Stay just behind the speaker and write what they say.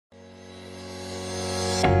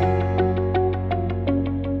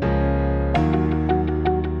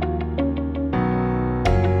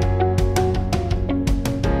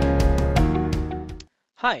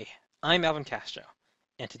Hi, I'm Alvin Castro,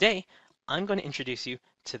 and today I'm going to introduce you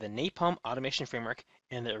to the NAPALM automation framework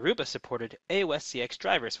and the Aruba supported AOS-CX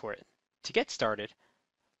drivers for it. To get started,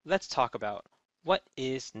 let's talk about what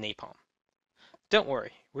is NAPALM. Don't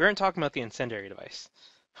worry, we aren't talking about the incendiary device.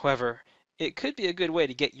 However, it could be a good way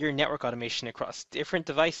to get your network automation across different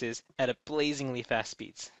devices at a blazingly fast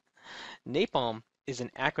speeds. NAPALM is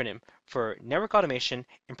an acronym for Network Automation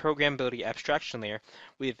and Programmability Abstraction Layer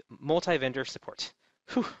with Multivendor Support.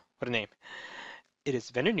 Whew, what a name. It is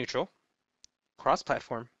vendor neutral,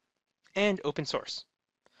 cross-platform, and open source.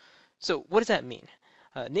 So what does that mean?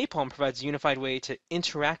 NAPALM provides a unified way to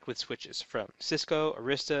interact with switches from Cisco,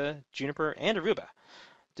 Arista, Juniper, and Aruba.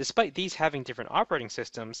 Despite these having different operating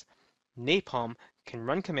systems, NAPALM can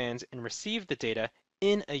run commands and receive the data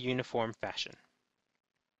in a uniform fashion.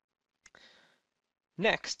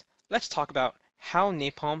 Next, let's talk about how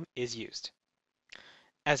NAPALM is used.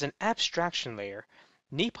 As an abstraction layer,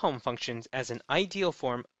 NAPALM functions as an ideal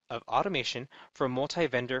form of automation for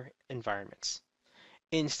multi-vendor environments.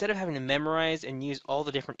 Instead of having to memorize and use all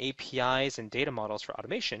the different APIs and data models for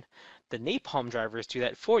automation, the NAPALM drivers do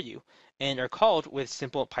that for you and are called with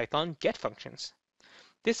simple Python get functions.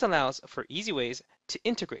 This allows for easy ways to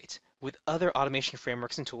integrate with other automation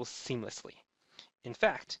frameworks and tools seamlessly. In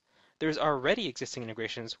fact, there's already existing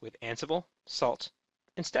integrations with Ansible, Salt,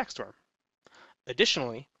 and StackStorm.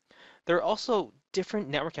 Additionally, there are also different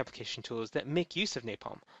network application tools that make use of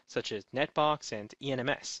NAPALM, such as Netbox and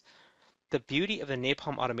ENMS. The beauty of the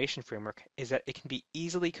NAPALM automation framework is that it can be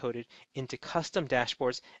easily coded into custom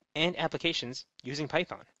dashboards and applications using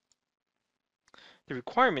Python. The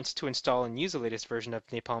requirements to install and use the latest version of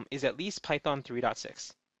NAPALM is at least Python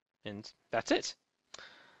 3.6. And that's it.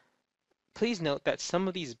 Please note that some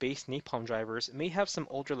of these base NAPALM drivers may have some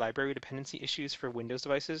older library dependency issues for Windows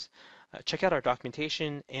devices. Check out our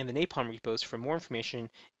documentation and the NAPALM repos for more information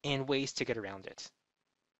and ways to get around it.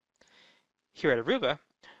 Here at Aruba,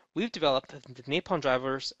 we've developed the NAPALM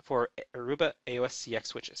drivers for Aruba AOS-CX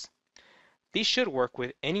switches. These should work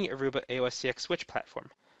with any Aruba AOS-CX switch platform,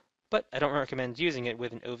 but I don't recommend using it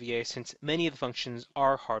with an OVA since many of the functions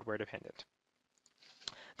are hardware dependent.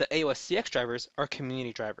 The AOS-CX drivers are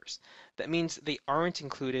community drivers. That means they aren't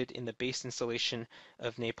included in the base installation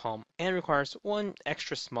of NAPALM and requires one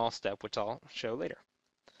extra small step, which I'll show later.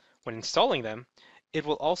 When installing them, it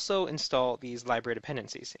will also install these library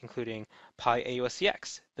dependencies, including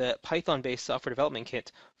PyAOS-CX, the Python-based software development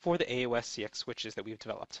kit for the AOS-CX switches that we've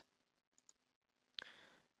developed.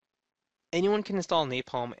 Anyone can install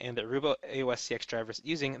NAPALM and the Aruba AOS-CX drivers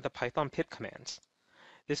using the Python pip commands.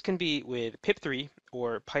 This can be with pip3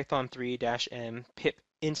 or Python 3-m pip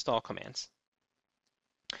install commands.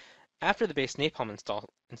 After the base NAPALM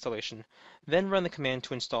installation, then run the command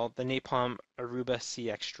to install the NAPALM Aruba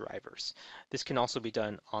CX drivers. This can also be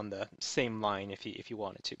done on the same line if you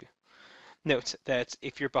wanted to. Note that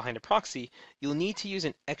if you're behind a proxy, you'll need to use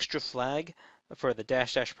an extra flag for the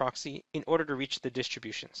 -- proxy in order to reach the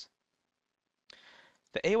distributions.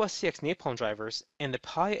 The AOS-CX NAPALM drivers and the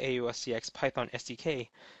PyAOS-CX Python SDK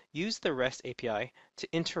use the REST API to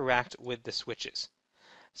interact with the switches.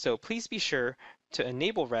 So please be sure to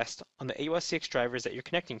enable REST on the AOS-CX drivers that you're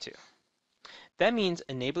connecting to. That means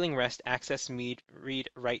enabling REST access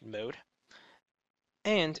read-write mode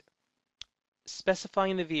and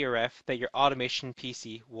specifying the VRF that your automation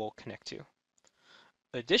PC will connect to.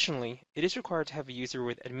 Additionally, it is required to have a user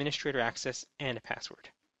with administrator access and a password.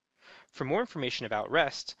 For more information about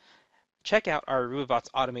REST, check out our ArubaBots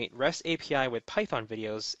Automate REST API with Python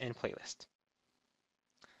videos and playlist.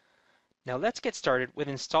 Now let's get started with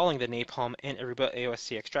installing the NAPALM and Aruba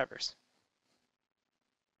AOS-CX drivers.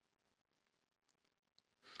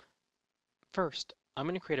 First, I'm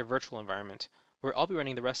going to create a virtual environment where I'll be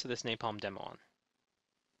running the rest of this NAPALM demo on.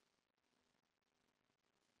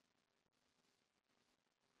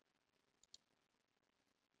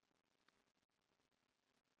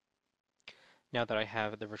 Now that I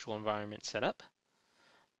have the virtual environment set up,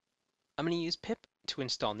 I'm going to use pip to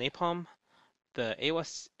install NAPALM, the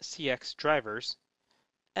AOS-CX drivers,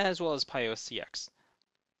 as well as PyAOS-CX.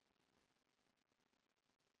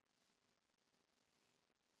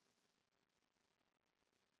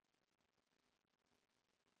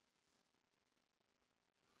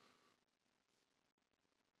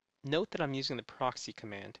 Note that I'm using the proxy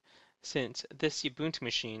command since this Ubuntu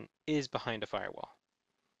machine is behind a firewall.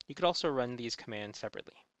 You could also run these commands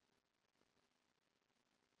separately.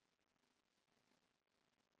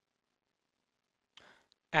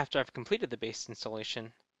 After I've completed the base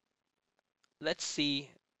installation, let's see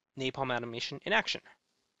NAPALM automation in action.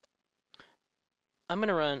 I'm going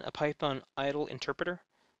to run a Python idle interpreter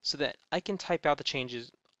so that I can type out the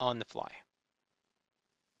changes on the fly.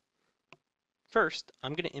 First,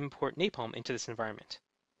 I'm going to import NAPALM into this environment.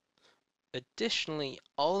 Additionally,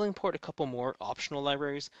 I'll import a couple more optional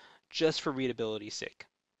libraries just for readability's sake.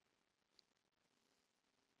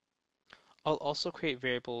 I'll also create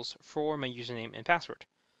variables for my username and password,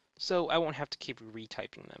 so I won't have to keep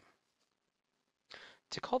retyping them.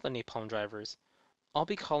 To call the NAPALM drivers, I'll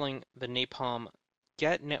be calling the NAPALM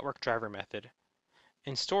getNetworkDriver method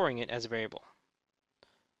and storing it as a variable.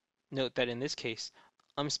 Note that in this case,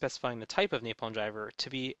 I'm specifying the type of NAPALM driver to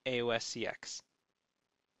be AOS-CX.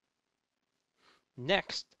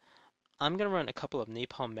 Next, I'm going to run a couple of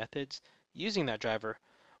NAPALM methods using that driver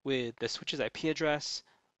with the switch's IP address,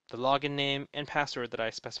 the login name, and password that I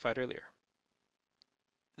specified earlier.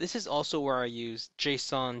 This is also where I use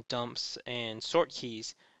JSON, dumps, and sort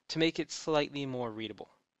keys to make it slightly more readable.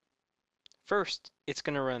 First, it's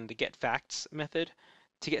going to run the getFacts method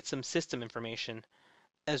to get some system information,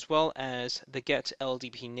 as well as the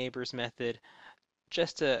getLDPNeighbors method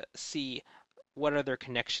just to see what other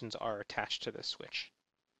connections are attached to this switch.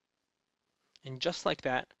 And just like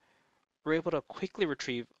that, we're able to quickly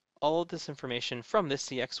retrieve all of this information from this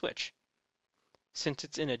CX switch. Since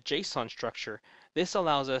it's in a JSON structure, this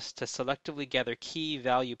allows us to selectively gather key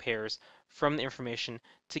value pairs from the information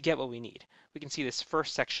to get what we need. We can see this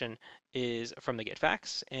first section is from the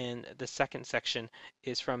getFacts, and the second section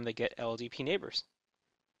is from the getLDPNeighbors.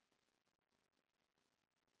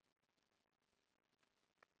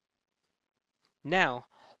 Now,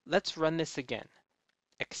 let's run this again,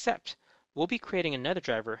 except we'll be creating another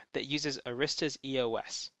driver that uses Arista's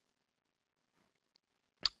EOS.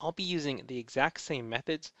 I'll be using the exact same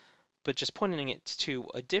methods, but just pointing it to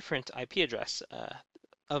a different IP address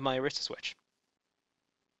of my Arista switch.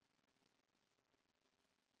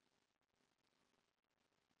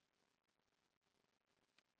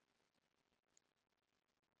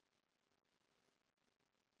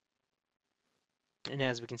 And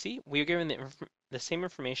as we can see, we are given the same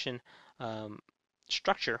information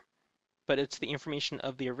structure, but it's the information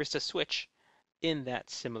of the Arista switch in that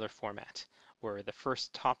similar format, where the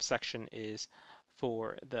first top section is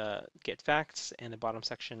for the getFacts and the bottom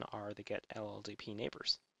section are the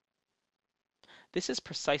getLDPNeighbors. This is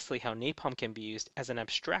precisely how NAPALM can be used as an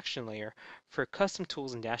abstraction layer for custom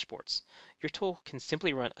tools and dashboards. Your tool can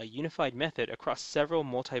simply run a unified method across several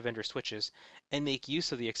multi-vendor switches and make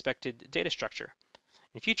use of the expected data structure.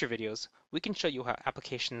 In future videos, we can show you how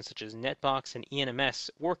applications such as Netbox and ENMS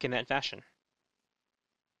work in that fashion.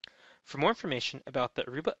 For more information about the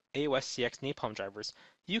Aruba AOS-CX NAPALM drivers,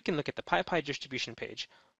 you can look at the PyPy distribution page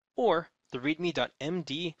or the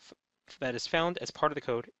readme.md that is found as part of the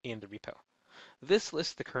code in the repo. This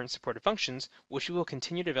lists the current supported functions, which we will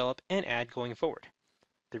continue to develop and add going forward.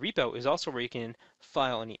 The repo is also where you can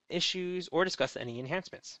file any issues or discuss any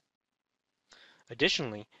enhancements.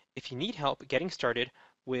 Additionally, if you need help getting started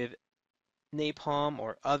with NAPALM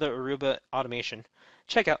or other Aruba automation,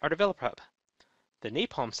 check out our Developer Hub. The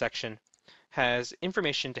NAPALM section has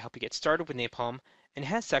information to help you get started with NAPALM and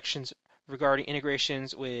has sections regarding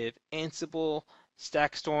integrations with Ansible,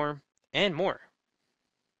 StackStorm, and more.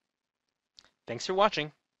 Thanks for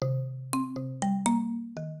watching.